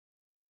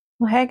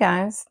Well, hey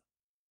guys,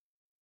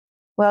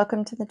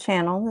 welcome to the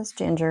channel. This is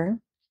Ginger.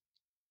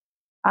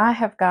 I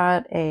have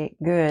got a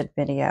good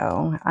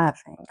video, I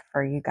think,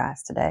 for you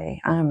guys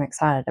today. I'm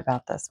excited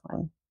about this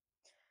one.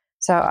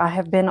 So I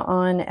have been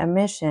on a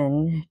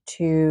mission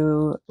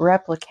to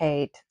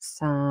replicate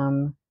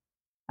some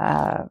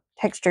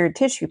textured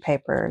tissue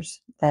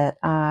papers that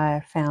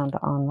I found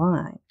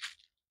online.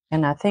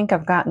 And I think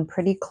I've gotten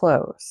pretty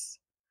close.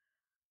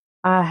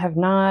 I have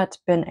not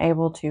been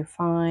able to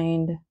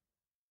find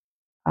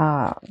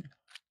um,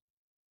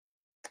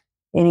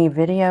 any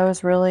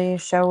videos really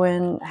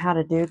showing how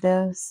to do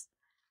this,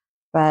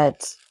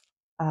 but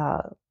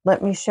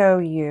let me show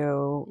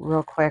you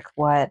real quick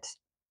what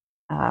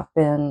I've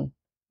been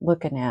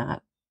looking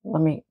at.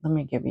 Let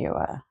me give you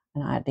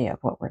an idea of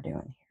what we're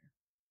doing here.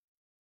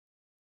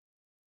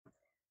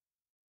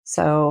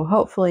 So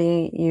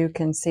hopefully you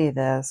can see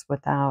this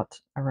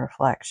without a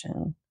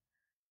reflection.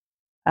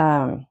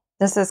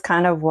 This is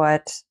kind of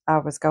what I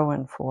was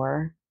going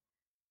for.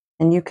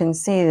 And you can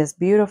see this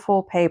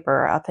beautiful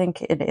paper. I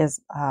think it is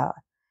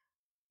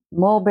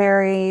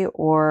Mulberry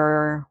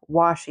or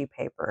Washi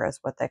paper is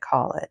what they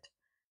call it.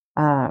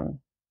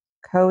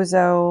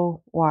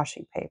 Kozo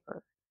washi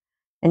paper.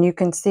 And you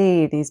can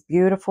see these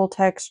beautiful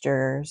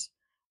textures,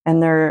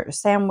 and they're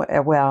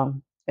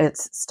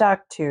it's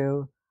stuck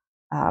to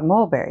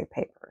mulberry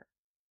paper.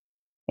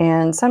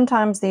 And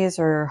sometimes these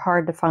are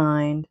hard to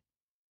find,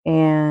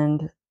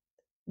 and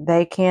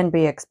they can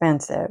be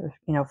expensive,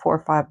 $4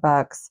 or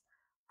 $5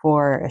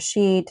 for a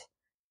sheet,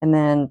 and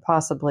then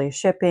possibly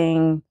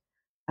shipping.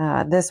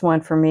 This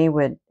one for me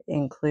would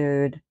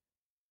include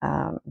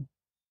um,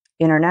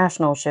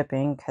 international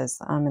shipping because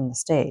I'm in the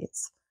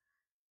States.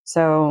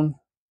 So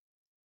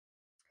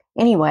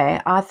anyway,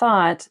 I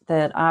thought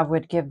that I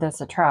would give this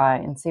a try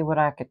and see what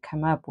I could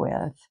come up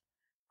with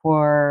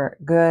for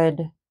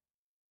good,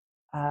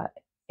 uh,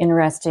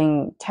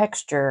 interesting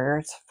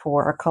textures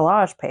for a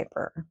collage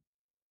paper.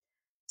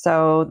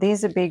 So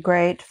these would be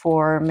great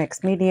for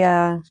mixed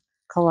media,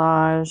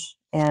 collage,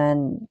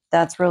 and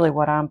that's really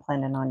what I'm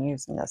planning on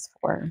using this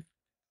for.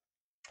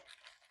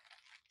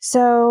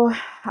 So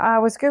I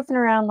was goofing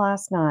around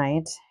last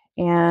night,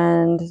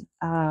 and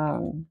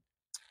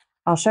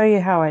I'll show you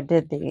how I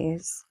did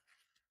these.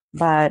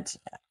 But,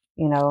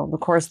 of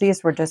course,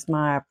 these were just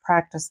my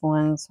practice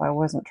ones, so I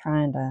wasn't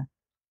trying to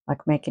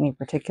make any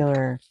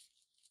particular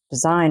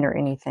design or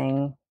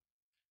anything.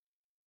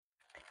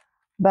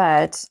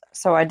 But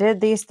so I did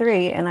these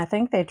three, and I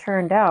think they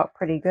turned out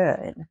pretty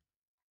good.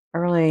 I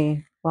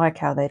really like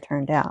how they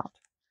turned out.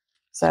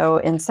 So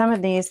in some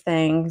of these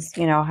things,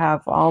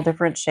 have all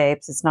different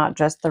shapes. It's not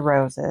just the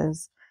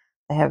roses.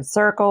 They have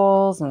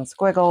circles and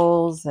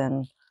squiggles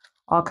and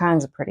all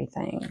kinds of pretty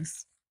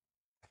things.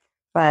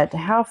 But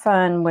how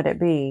fun would it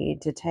be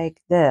to take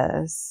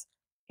this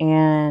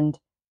and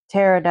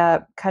tear it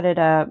up, cut it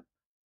up,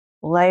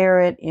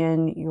 layer it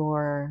in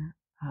your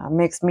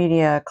mixed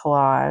media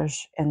collage,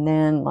 and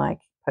then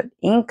put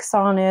inks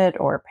on it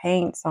or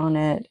paints on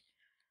it,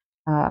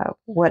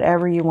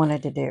 whatever you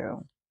wanted to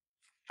do.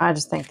 I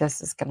just think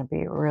this is going to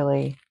be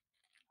really,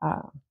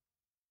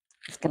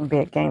 it's going to be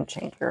a game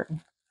changer.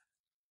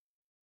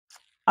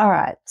 All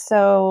right,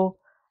 so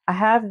I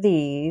have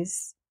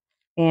these,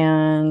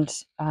 and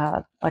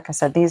like I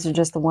said, these are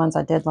just the ones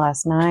I did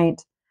last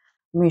night.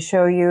 Let me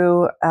show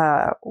you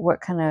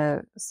what kind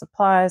of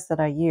supplies that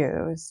I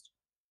used.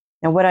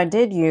 And what I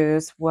did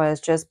use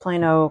was just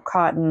plain old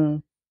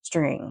cotton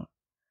string.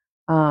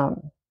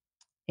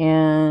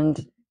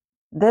 And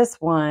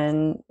this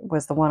one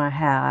was the one I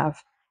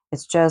have.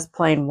 It's just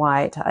plain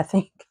white. I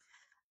think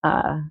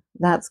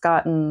that's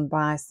gotten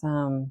by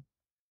some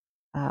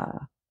uh,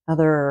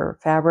 other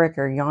fabric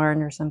or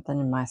yarn or something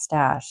in my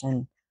stash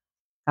and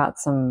got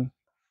some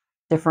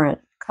different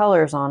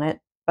colors on it.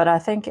 But I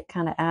think it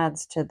kind of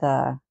adds to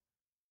the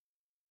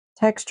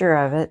texture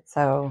of it,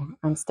 so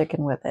I'm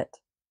sticking with it.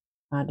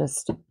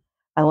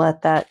 I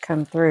let that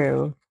come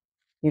through.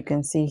 You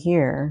can see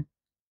here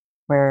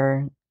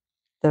where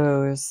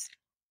those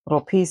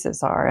little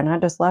pieces are, and I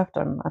just left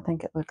them. I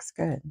think it looks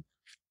good.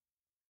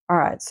 All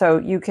right,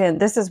 so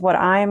this is what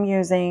I am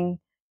using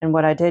and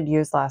what I did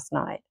use last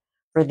night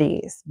for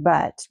these,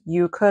 but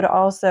you could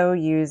also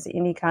use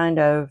any kind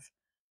of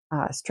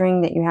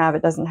string that you have.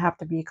 It doesn't have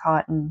to be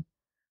cotton.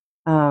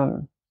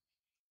 So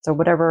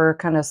whatever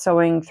kind of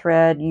sewing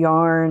thread,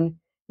 yarn,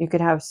 you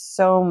could have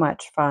so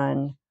much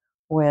fun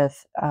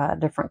with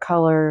different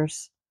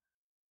colors.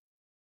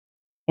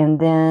 And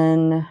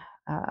then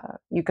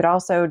you could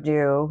also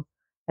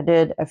I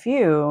did a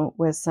few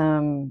with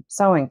some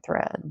sewing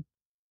thread.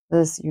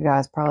 This you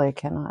guys probably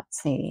cannot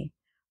see,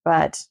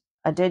 but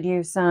I did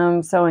use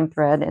some sewing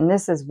thread, and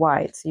this is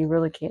white, so you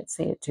really can't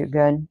see it too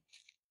good.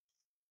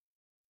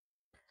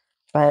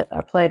 But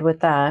I played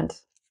with that.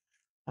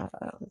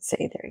 Let's see,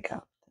 there you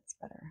go. That's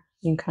better.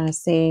 You can kind of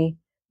see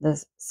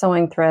the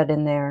sewing thread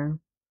in there.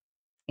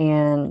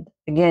 And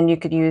again, you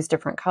could use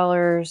different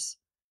colors,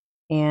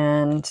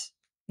 and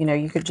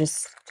you could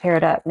just tear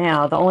it up.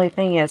 Now, the only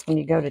thing is when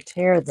you go to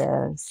tear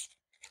this,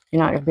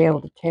 you're not going to be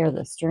able to tear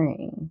the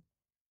string.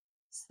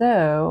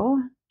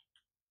 So,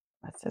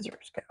 my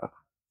scissors go.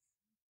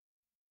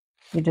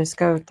 You just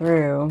go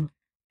through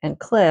and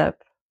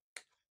clip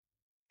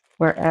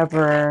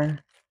wherever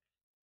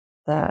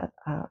the,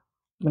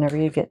 whenever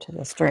you get to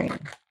the string.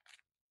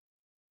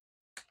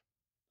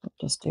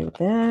 Just do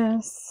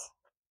this.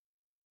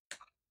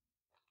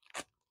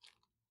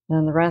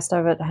 And the rest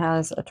of it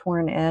has a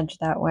torn edge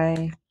that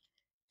way.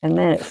 And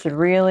then it should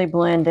really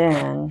blend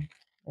in.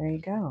 There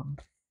you go.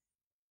 It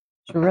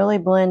should really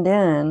blend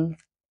in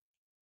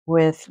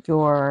with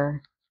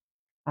your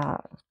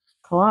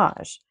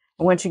collage.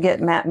 And once you get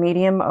matte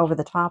medium over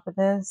the top of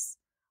this,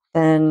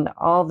 then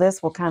all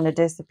this will kind of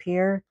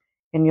disappear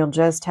and you'll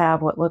just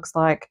have what looks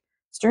like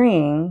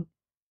string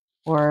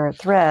or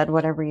thread,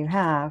 whatever you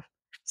have,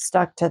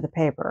 stuck to the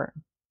paper.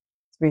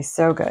 It's going to be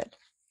so good.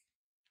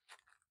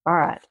 All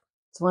right,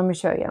 so let me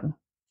show you.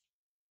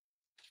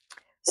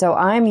 So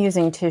I'm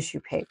using tissue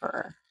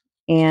paper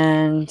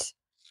and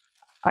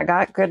I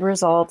got good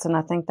results and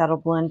I think that'll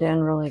blend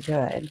in really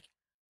good.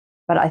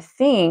 But I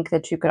think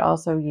that you could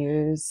also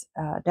use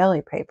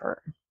deli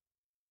paper.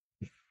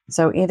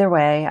 So either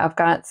way, I've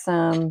got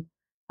some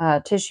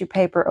tissue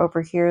paper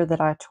over here that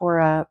I tore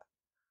up.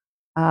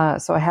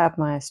 So I have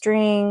my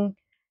string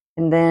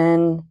and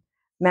then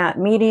matte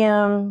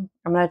medium.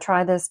 I'm going to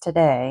try this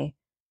today.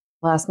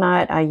 Last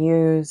night I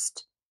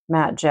used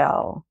matte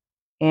gel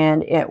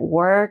and it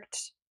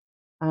worked.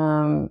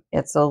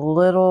 It's a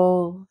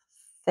little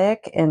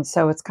thick and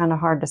so it's kind of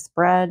hard to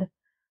spread.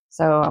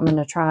 So I'm going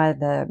to try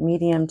the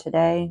medium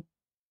today.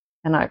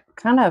 And I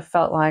kind of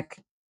felt like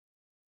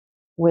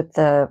with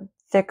the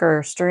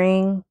thicker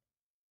string,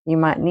 you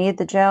might need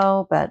the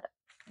gel, but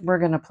we're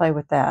going to play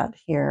with that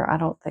here. I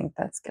don't think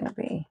that's going to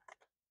be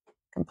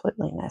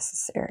completely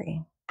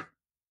necessary.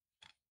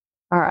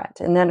 All right.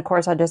 And then, of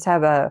course, I just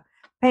have a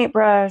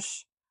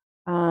paintbrush.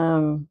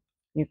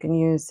 You can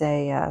use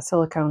a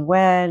silicone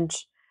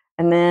wedge.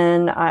 And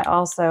then I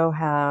also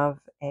have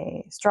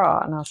a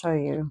straw, and I'll show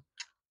you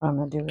what I'm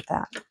going to do with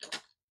that.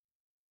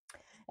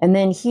 And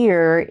then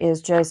here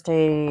is just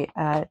a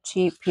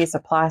cheap piece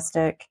of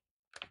plastic.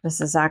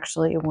 This is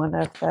actually one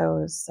of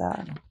those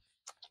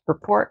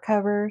report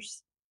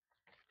covers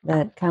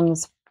that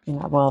comes,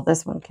 well,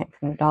 this one came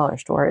from the dollar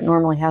store. It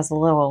normally has a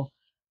little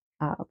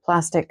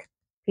plastic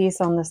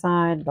piece on the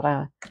side, but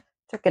I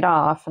took it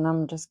off and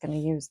I'm just going to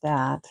use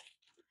that.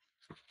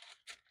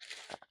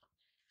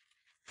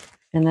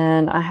 And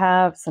then I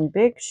have some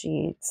big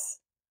sheets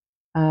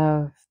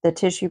of the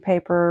tissue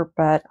paper,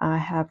 but I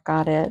have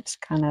got it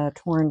kind of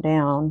torn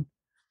down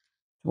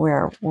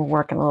where we're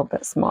working a little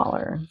bit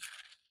smaller.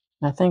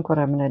 And I think what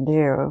I'm going to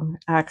do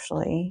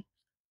actually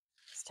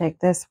is take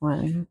this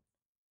one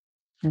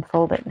and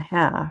fold it in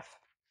half.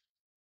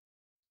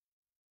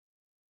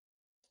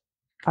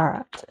 All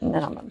right, and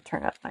then I'm going to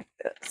turn it like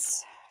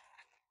this.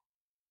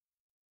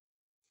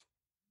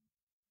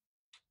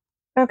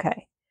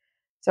 Okay,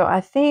 so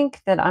I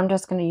think that I'm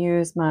just going to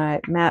use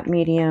my matte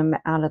medium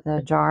out of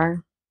the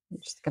jar. I'm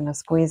just going to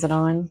squeeze it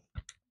on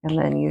and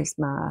then use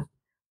my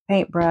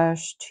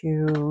paintbrush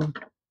to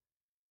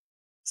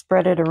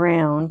spread it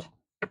around.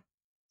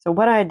 So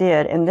what I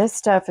did, and this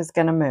stuff is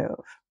going to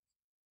move.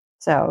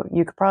 So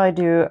you could probably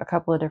do a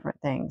couple of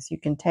different things. You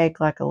can take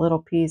like a little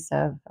piece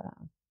of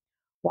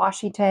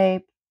washi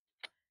tape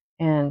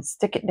and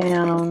stick it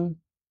down.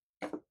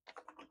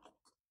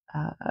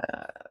 Let's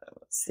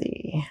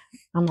see.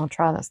 I'm going to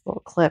try this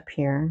little clip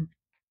here.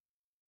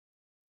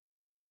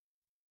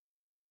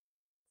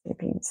 See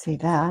if you can see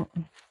that.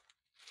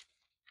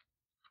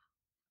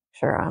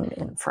 Sure, I'm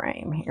in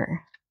frame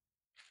here.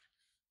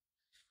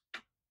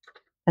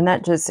 And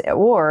that just,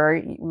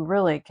 or you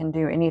really can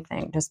do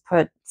anything. Just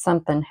put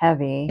something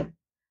heavy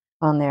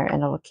on there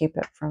and it'll keep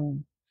it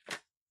from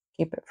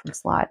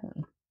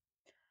sliding.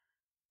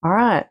 All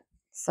right,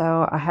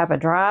 so I have a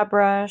dry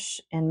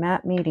brush and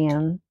matte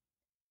medium,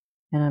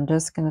 and I'm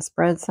just going to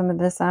spread some of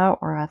this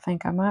out where I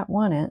think I might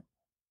want it.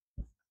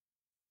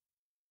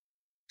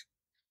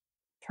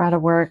 Try to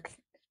work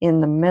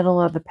in the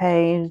middle of the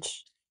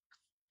page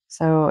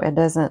so it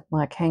doesn't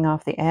like hang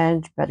off the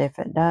edge, but if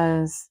it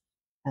does,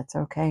 that's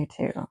okay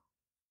too.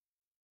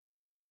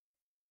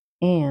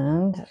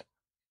 And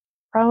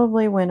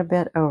probably went a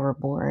bit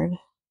overboard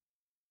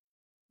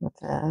with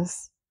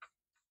this,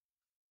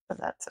 but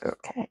that's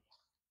okay.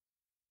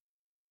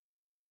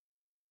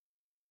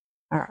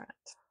 All right,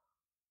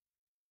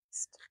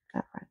 stick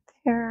that right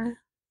there.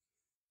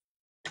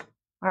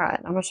 All right,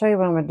 I'm gonna show you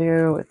what I'm gonna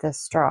do with this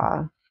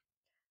straw.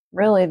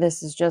 Really,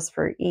 this is just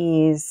for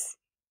ease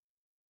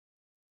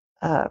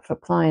of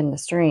applying the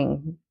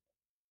string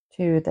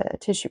to the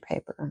tissue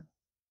paper.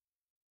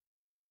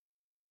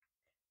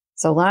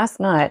 So last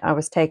night I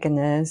was taking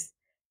this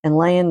and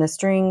laying the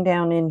string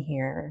down in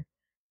here,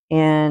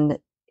 and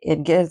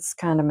it gets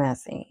kind of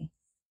messy.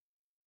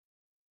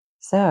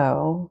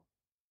 So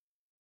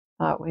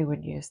I thought we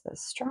would use the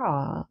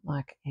straw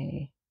like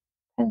a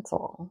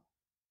pencil.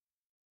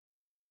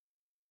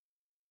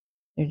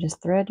 You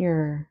just thread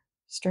your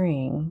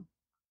string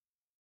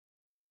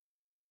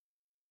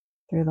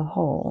through the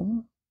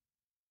hole.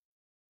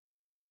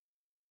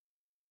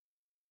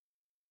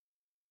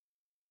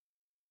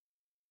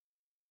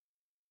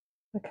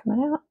 Is it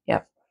coming out?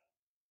 Yep.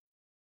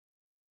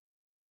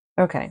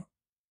 Okay.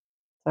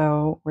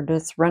 So we're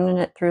just running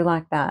it through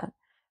like that.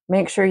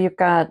 Make sure you've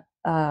got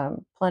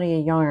plenty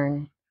of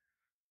yarn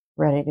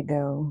ready to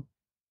go.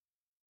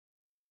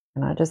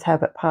 And I just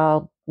have it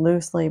piled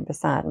loosely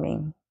beside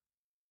me.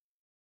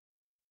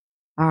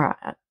 All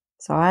right.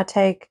 So I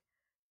take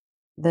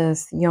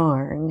this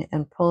yarn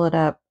and pull it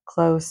up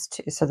close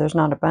to, so there's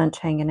not a bunch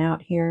hanging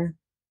out here.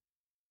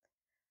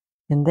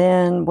 And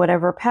then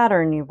whatever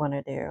pattern you want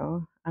to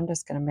do, I'm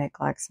just going to make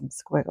like some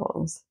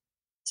squiggles.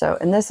 So,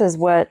 and this is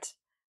what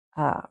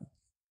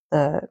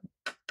the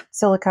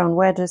silicone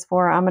wedge is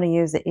for. I'm going to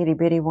use the itty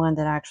bitty one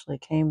that actually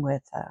came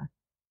with a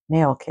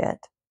nail kit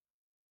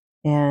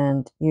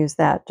and use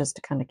that just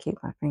to kind of keep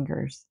my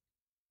fingers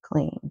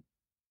clean.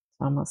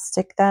 So I'm going to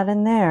stick that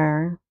in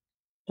there,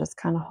 just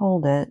kind of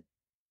hold it.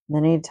 And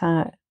then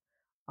anytime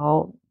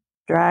I'll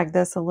drag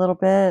this a little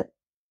bit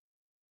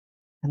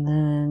and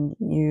then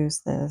use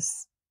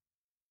this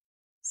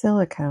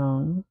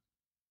silicone.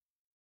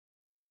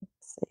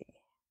 Let's see,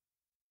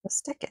 to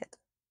stick it.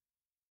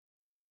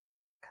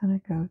 Kind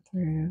of go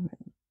through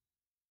and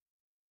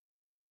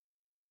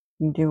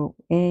you do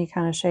any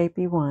kind of shape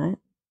you want.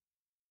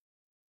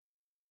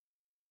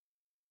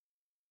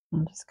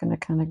 I'm just going to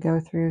kind of go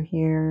through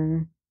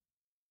here.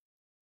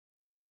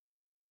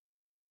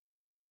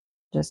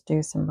 Just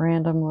do some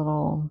random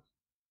little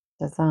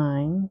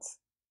designs.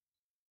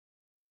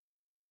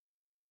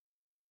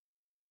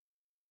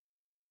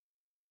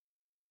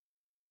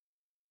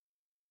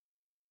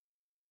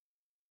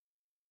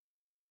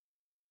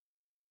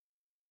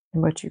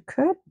 And what you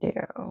could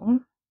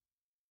do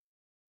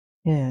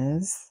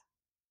is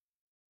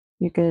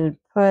you could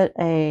put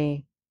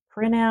a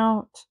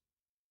printout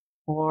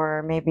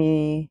or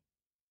maybe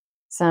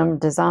some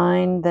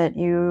design that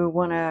you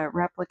want to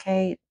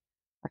replicate.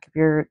 Like if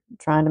you're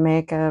trying to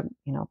make a,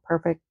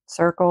 perfect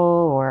circle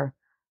or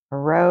a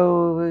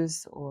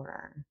rose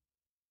or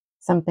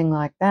something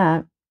like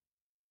that,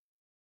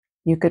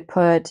 you could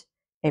put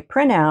a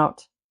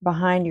printout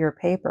behind your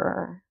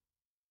paper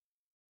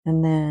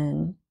and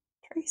then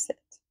trace it.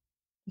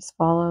 Just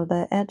follow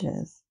the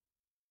edges.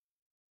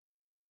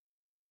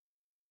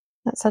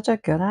 That's such a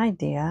good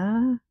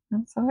idea.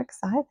 I'm so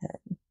excited.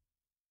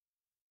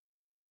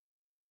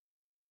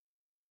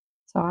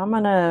 So I'm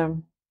going to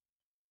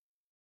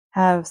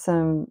have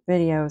some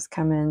videos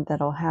come in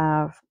that'll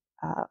have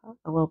a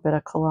little bit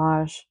of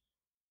collage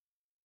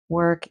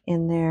work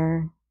in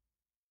there.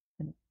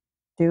 I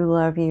do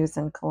love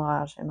using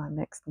collage in my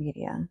mixed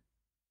media.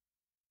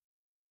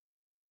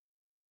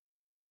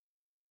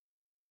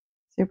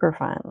 Super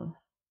fun.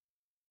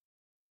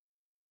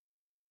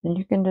 And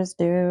you can just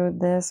do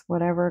this,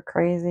 whatever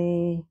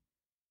crazy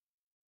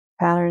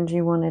patterns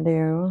you want to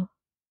do.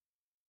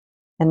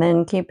 And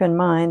then keep in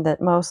mind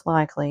that most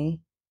likely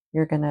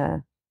you're going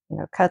to,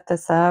 cut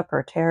this up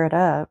or tear it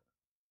up.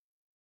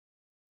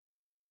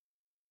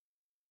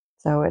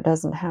 So it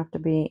doesn't have to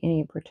be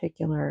any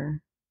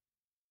particular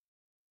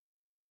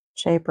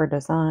shape or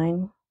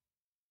design.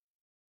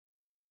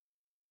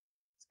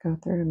 Let's go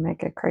through and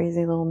make a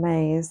crazy little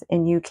maze.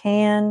 And you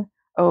can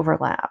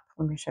overlap.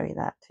 Let me show you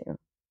that too.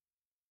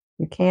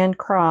 You can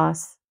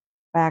cross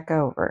back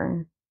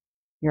over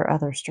your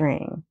other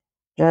string.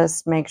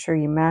 Just make sure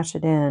you mash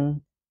it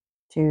in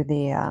to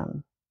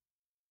the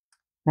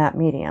matte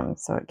medium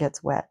so it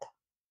gets wet.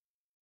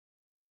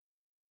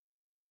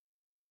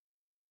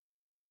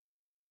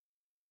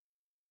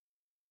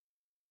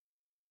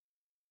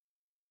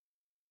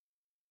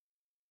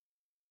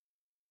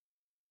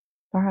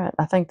 All right,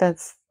 I think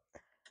that's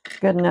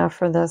good enough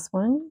for this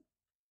one.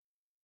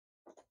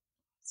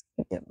 Let's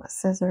get my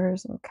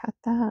scissors and cut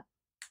that.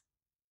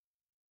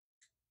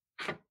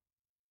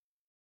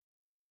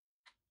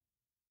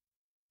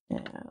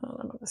 And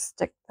I'm going to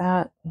stick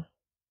the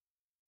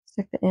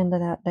end of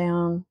that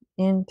down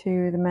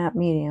into the matte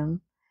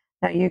medium.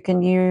 Now you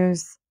can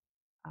use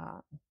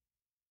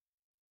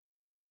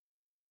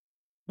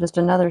just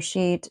another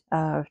sheet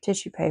of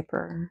tissue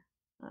paper.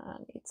 I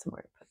need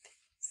somewhere to put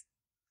these.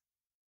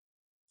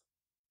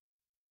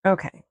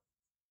 Okay.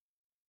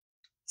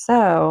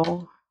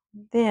 So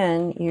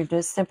then you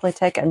just simply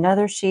take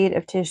another sheet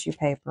of tissue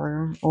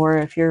paper, or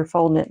if you're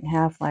folding it in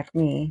half like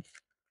me,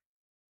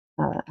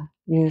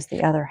 use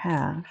the other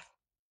half.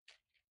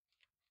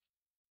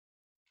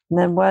 And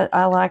then what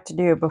I like to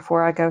do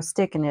before I go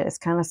sticking it is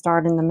kind of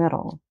start in the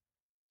middle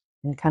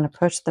and kind of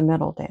push the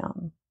middle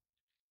down.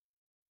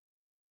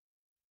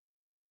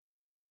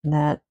 And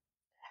that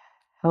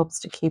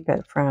helps to keep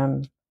it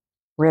from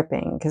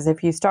ripping, because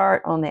if you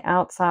start on the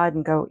outside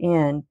and go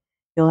in,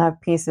 you'll have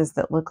pieces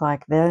that look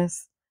like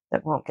this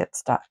that won't get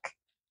stuck.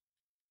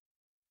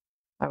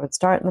 I would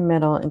start in the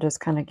middle and just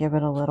kind of give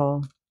it a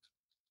little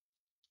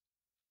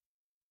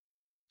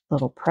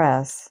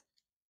press.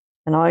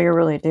 And all you're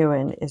really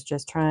doing is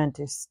just trying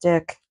to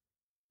stick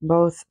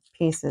both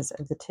pieces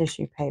of the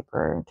tissue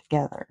paper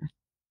together.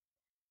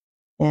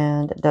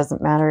 And it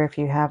doesn't matter if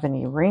you have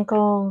any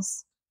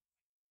wrinkles.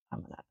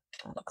 I'm going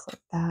to unclip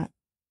that.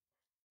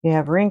 If you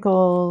have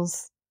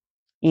wrinkles,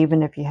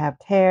 even if you have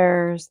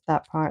tears,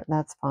 that part,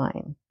 that's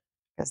fine,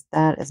 because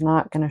that is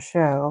not going to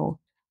show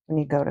when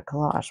you go to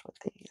collage with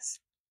these.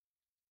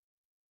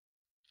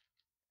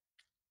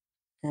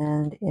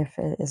 And if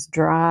it is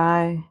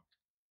dry,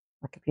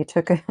 like if you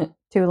took it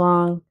too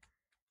long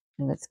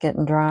and it's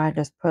getting dry,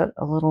 just put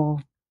a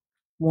little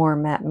more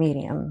matte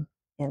medium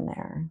in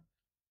there.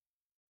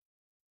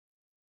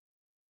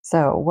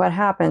 So what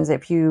happens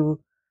if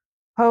you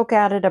poke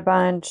at it a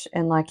bunch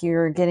and like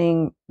you're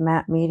getting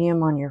matte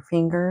medium on your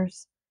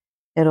fingers,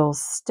 it'll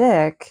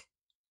stick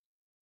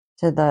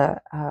to the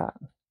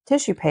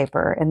tissue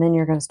paper, and then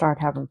you're going to start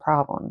having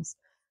problems.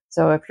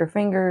 So if your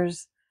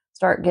fingers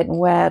start getting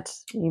wet,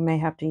 you may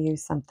have to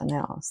use something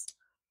else.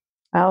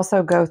 I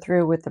also go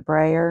through with the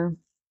brayer,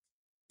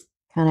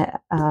 kind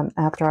of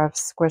after I've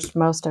squished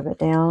most of it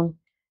down,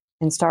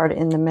 and start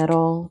in the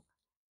middle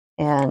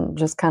and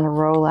just kind of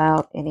roll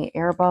out any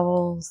air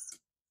bubbles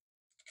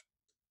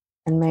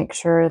and make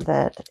sure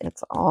that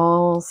it's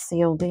all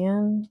sealed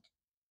in.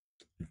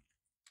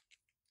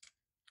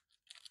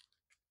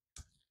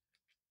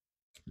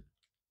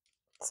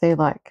 See,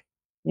 like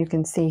you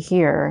can see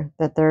here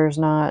that there's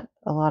not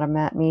a lot of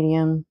matte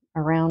medium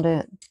around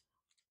it.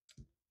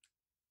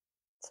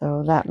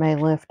 So that may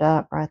lift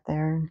up right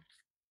there.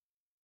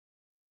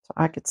 So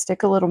I could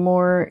stick a little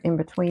more in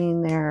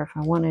between there if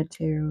I wanted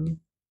to.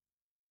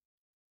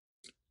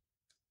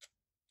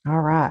 All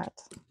right.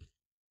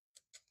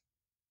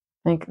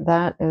 I think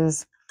that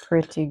is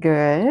pretty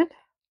good.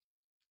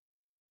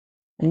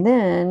 And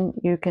then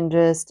you can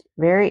just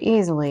very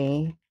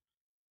easily,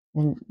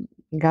 and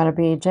you got to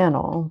be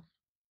gentle,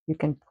 you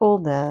can pull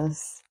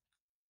this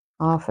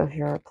off of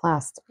your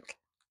plastic.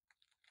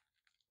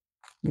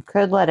 You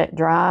could let it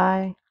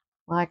dry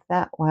like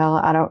that. Well,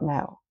 I don't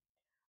know.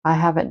 I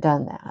haven't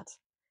done that.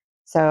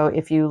 So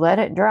if you let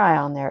it dry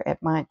on there, it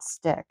might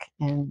stick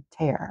and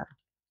tear.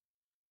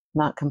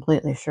 Not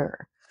completely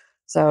sure.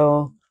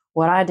 So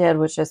what I did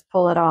was just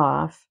pull it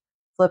off,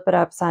 flip it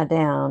upside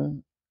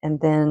down, and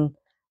then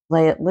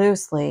lay it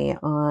loosely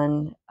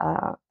on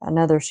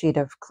another sheet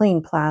of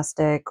clean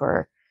plastic,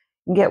 or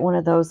you can get one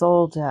of those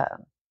old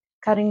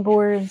cutting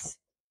boards.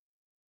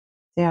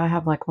 See, I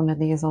have like one of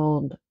these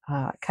old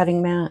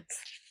cutting mats,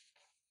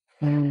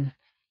 and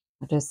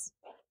I just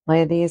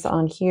lay these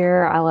on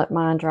here. I let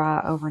mine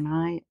dry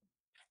overnight,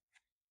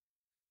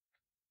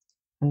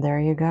 and there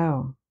you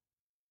go.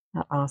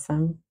 Isn't that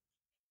awesome?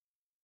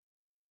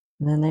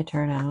 And then they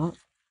turn out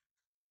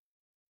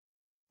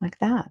like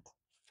that.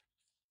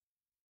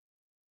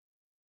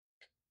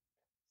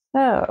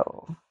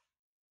 So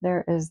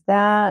there is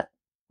that.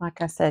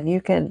 Like I said,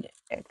 you can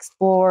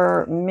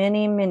explore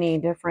many, many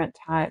different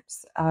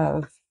types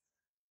of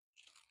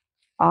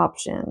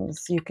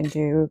options. You can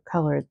do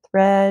colored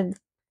thread.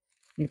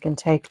 You can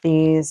take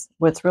these.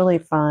 What's really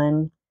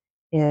fun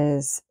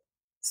is,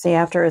 see,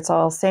 after it's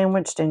all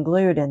sandwiched and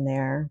glued in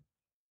there,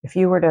 if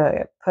you were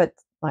to put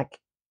like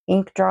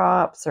ink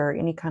drops or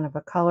any kind of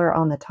a color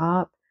on the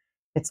top,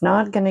 it's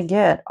not going to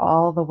get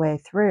all the way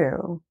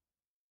through.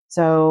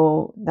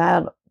 So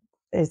that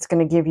it's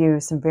going to give you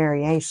some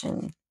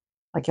variation.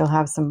 Like you'll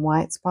have some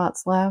white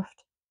spots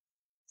left.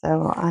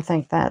 So I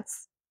think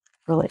that's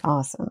really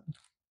awesome.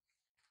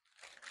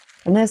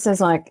 And this is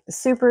like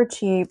super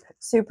cheap,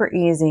 super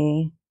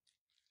easy.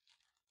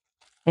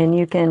 And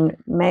you can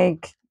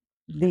make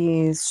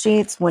these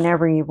sheets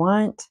whenever you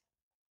want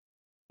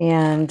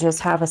and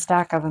just have a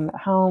stack of them at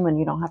home, and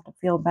you don't have to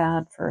feel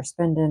bad for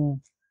spending,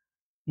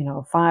 you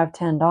know, $5,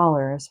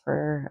 $10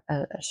 for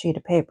a sheet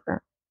of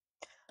paper.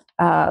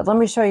 Let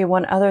me show you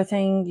one other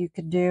thing you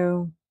could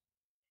do.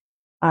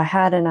 I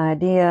had an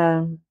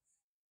idea.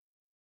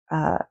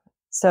 Uh,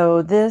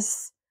 so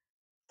this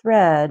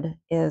thread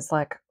is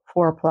like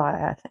 4-ply,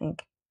 I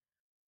think.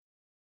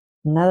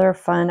 Another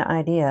fun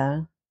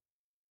idea,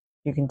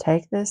 you can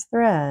take this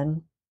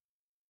thread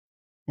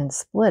and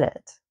split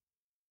it.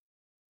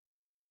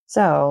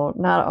 So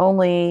not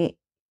only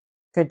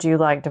could you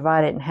like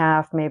divide it in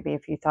half, maybe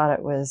if you thought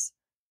it was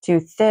too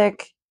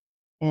thick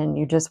and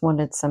you just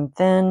wanted some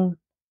thinner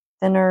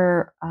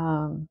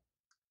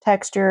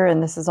texture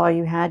and this is all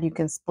you had, you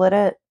can split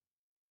it.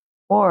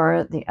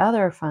 Or the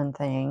other fun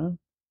thing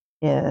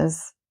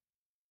is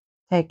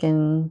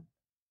taking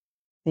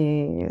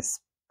these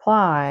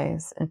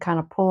plies and kind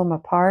of pull them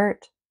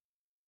apart.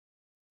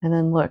 And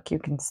then look, you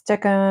can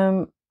stick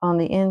them on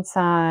the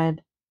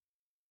inside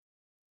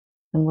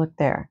and look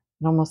there.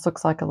 It almost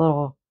looks like a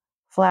little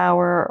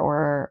flower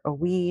or a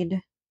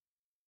weed.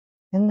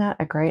 Isn't that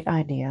a great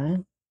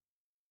idea?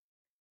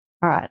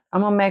 All right,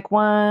 I'm gonna make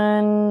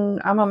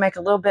one, I'm gonna make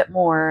a little bit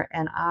more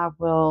and I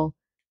will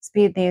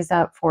speed these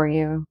up for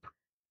you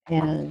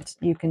and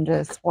you can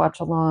just watch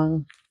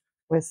along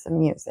with some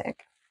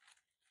music.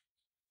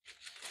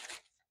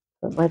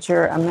 But let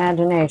your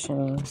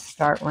imagination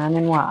start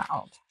running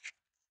wild.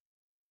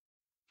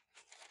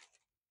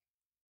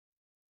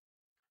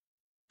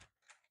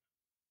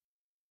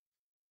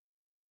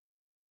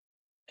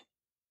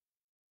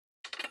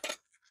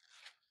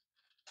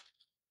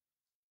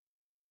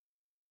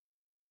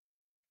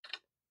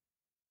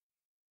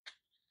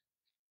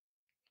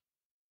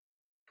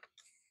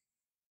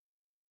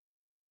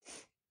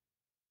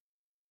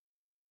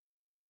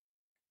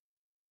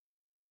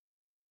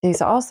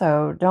 These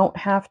also don't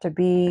have to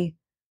be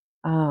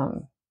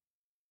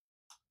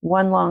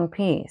one long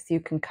piece. You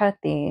can cut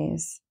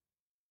these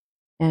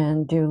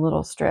and do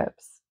little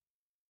strips.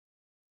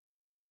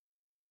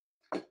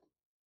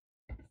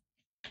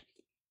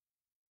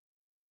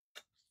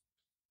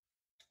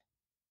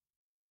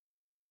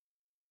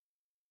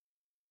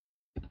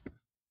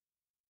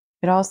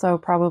 Could also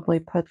probably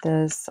put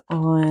this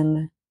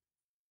on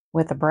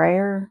with a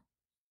brayer,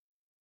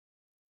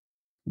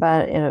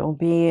 but it'll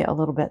be a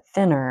little bit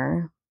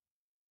thinner.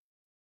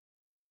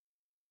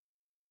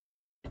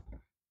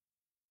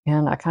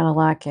 And I kind of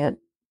like it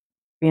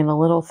being a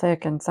little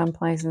thick in some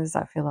places.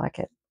 I feel like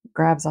it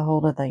grabs a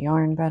hold of the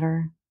yarn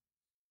better.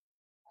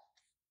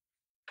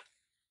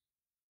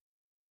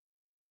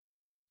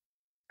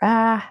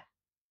 Ah!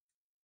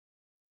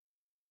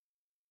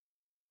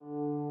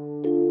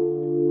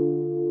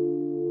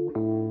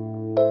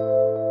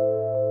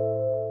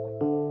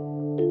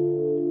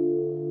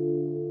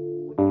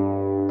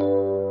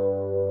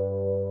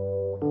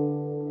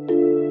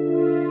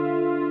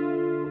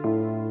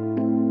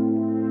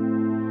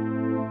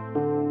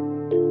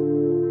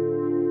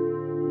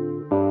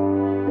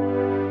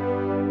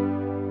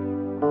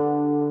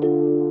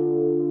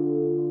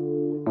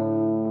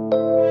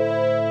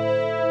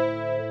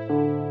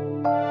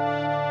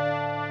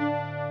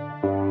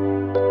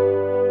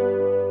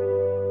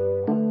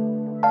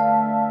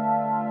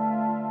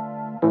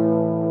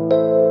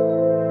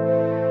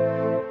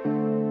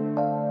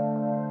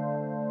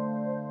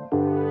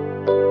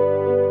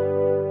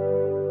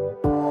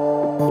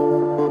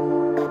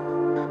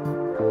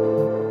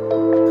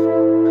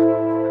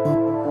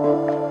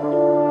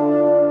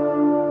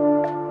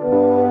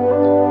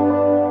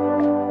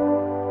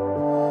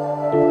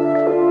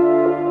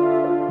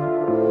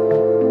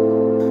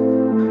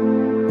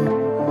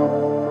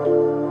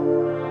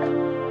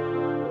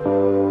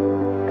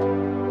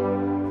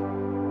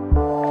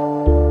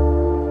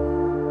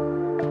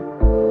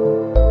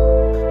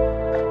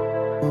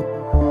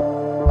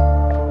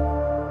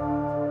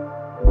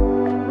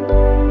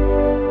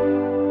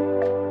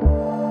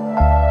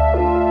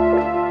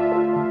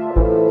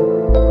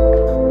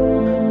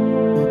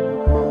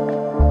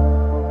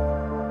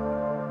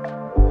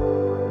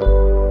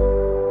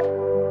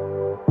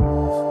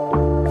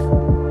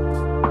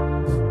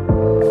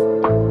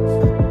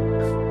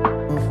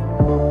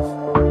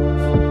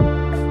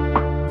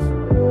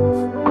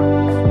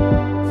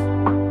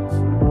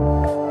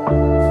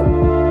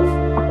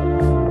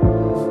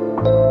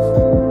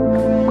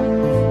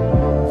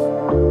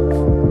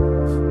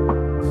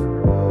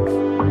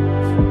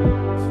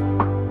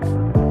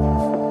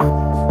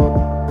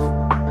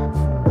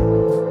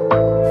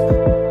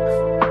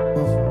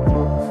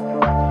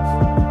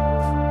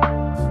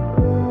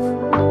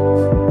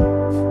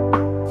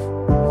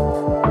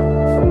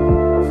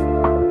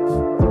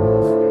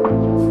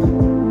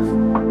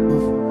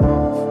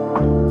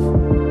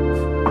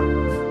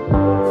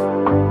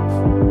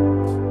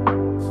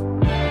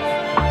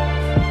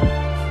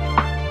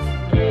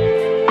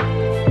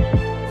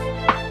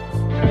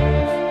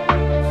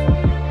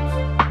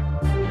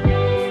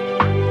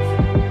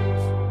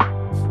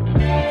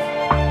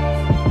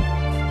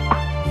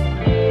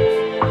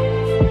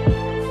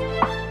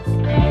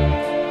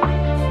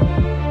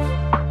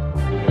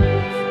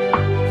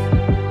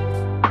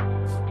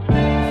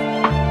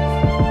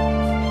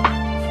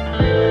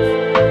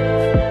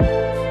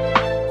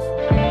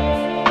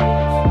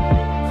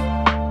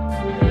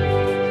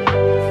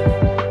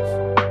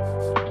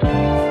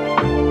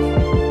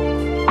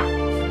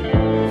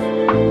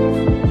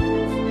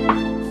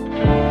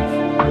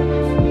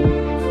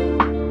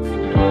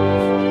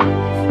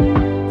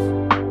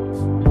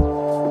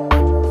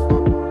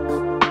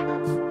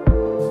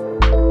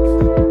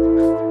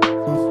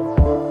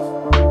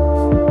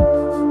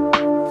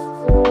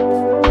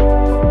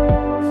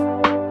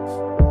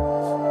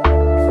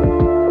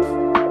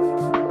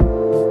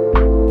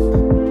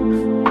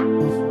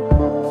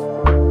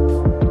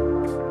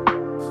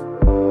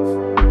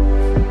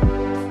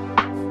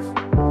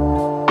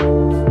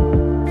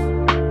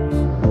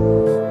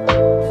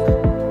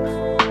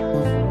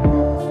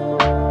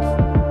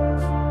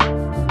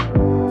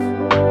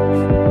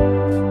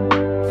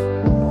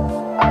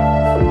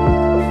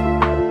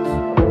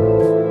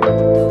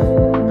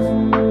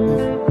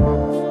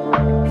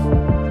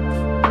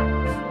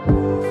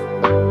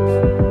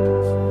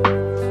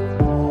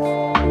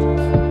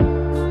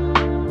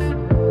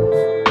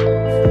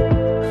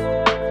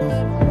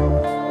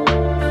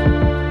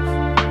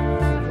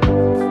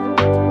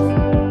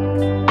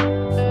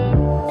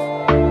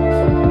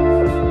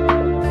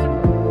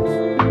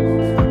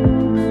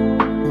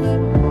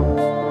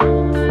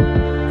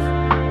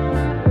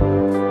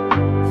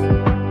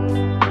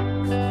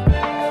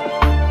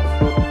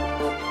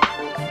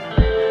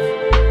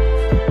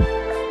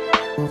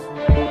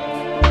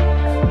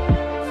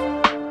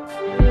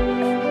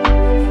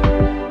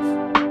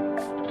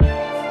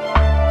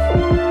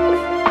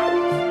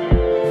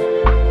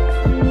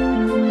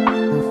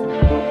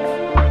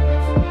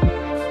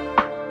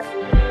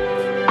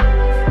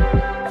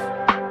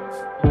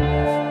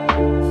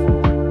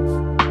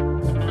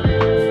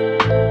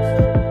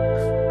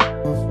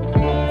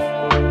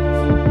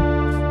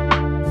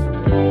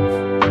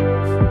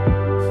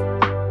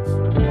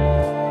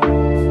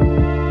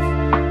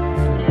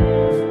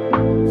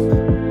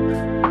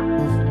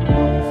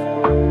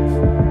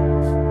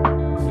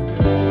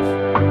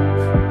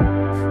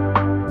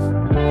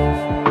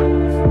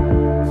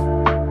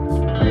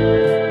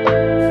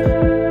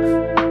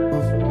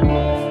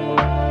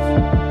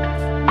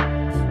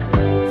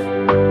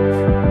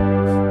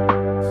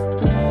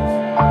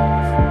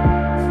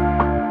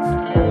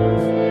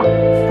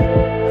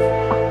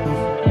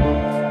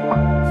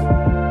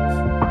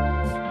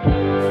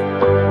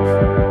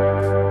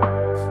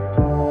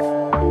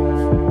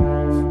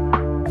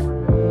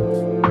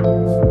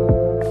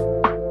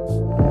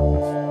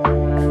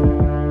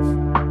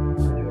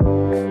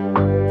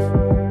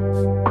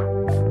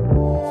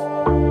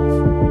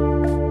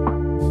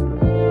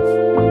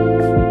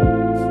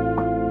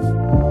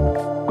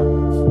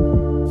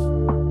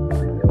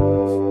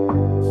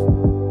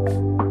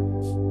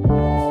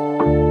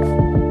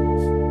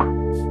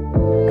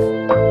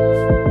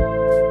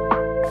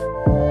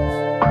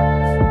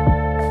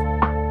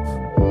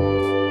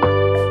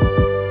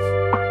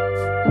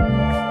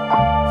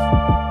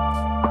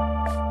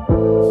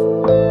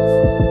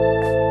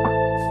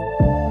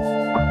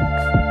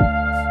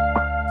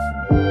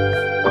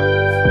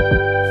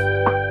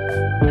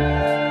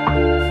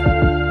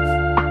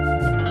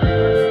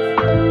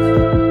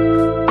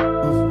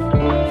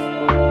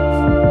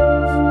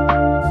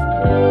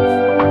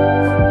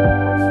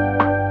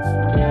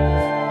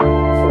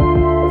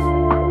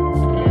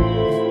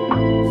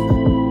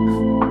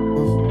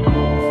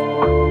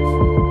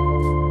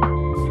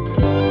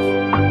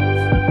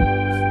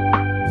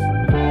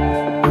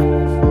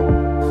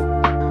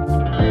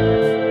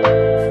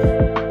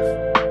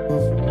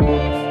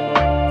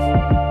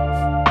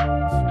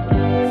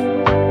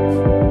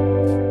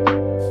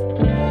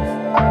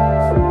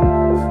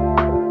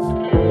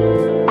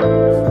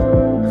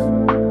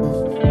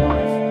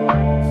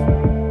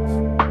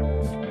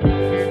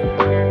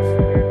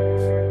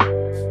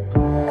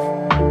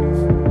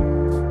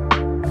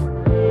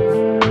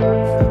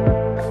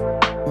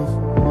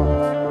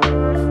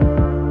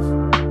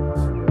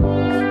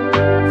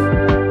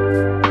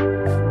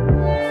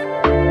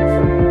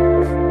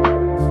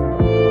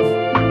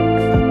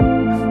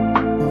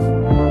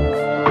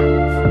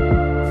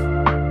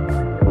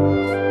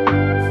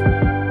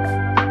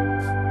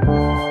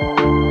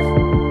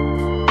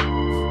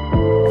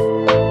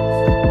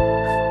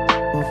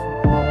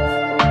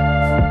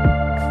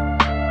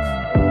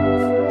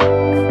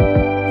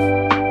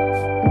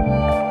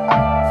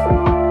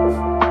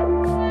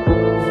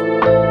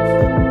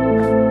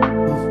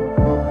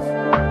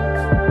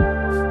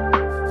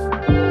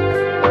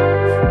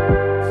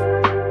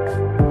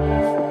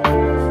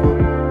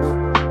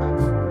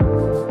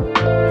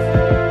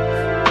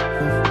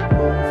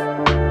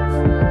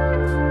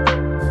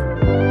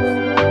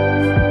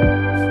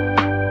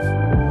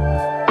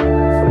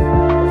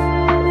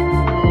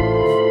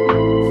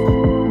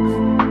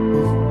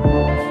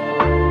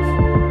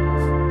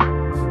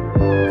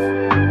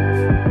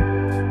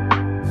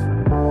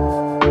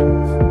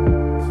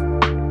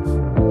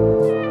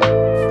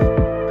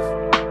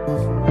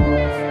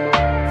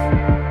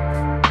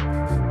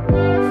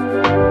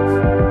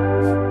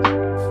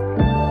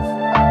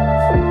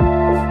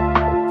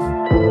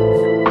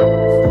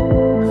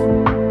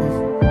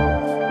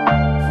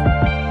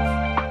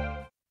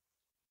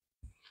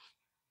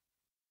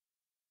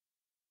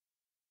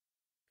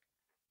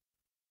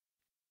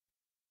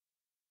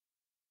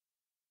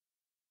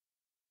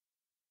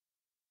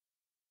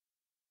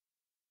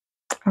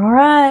 All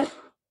right.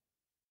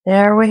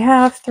 There we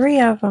have 3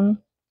 of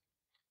them.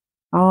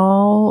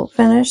 All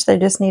finished. They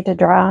just need to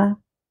dry.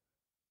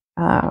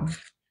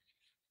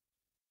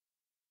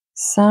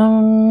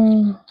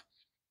 Some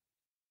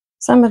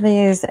of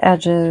these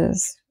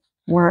edges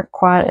weren't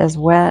quite as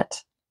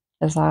wet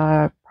as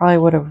I probably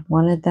would have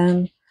wanted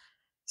them.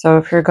 So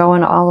if you're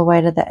going all the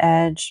way to the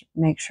edge,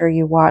 make sure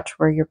you watch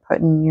where you're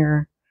putting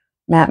your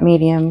matte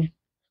medium.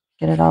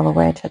 Get it all the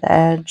way to the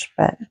edge.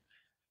 But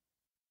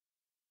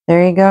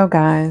there you go,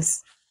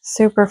 guys.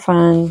 Super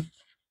fun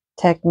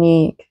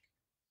technique.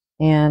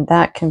 And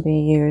that can be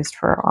used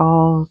for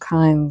all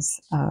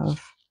kinds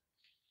of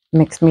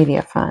mixed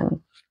media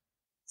fun.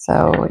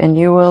 So, and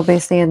you will be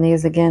seeing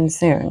these again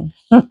soon.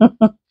 All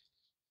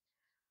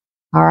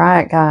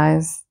right,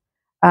 guys.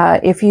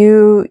 If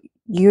you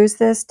use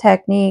this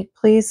technique,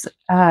 please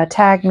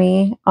tag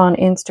me on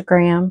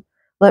Instagram.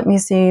 Let me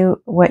see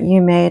what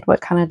you made,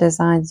 what kind of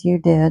designs you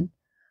did.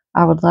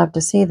 I would love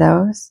to see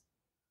those.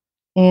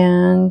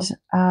 And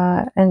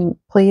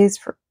please,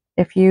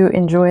 if you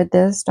enjoyed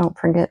this, don't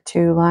forget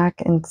to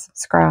like and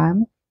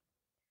subscribe.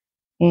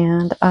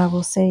 And I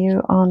will see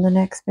you on the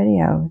next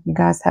video. You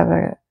guys have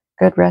a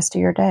good rest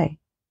of your day.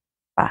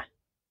 Bye.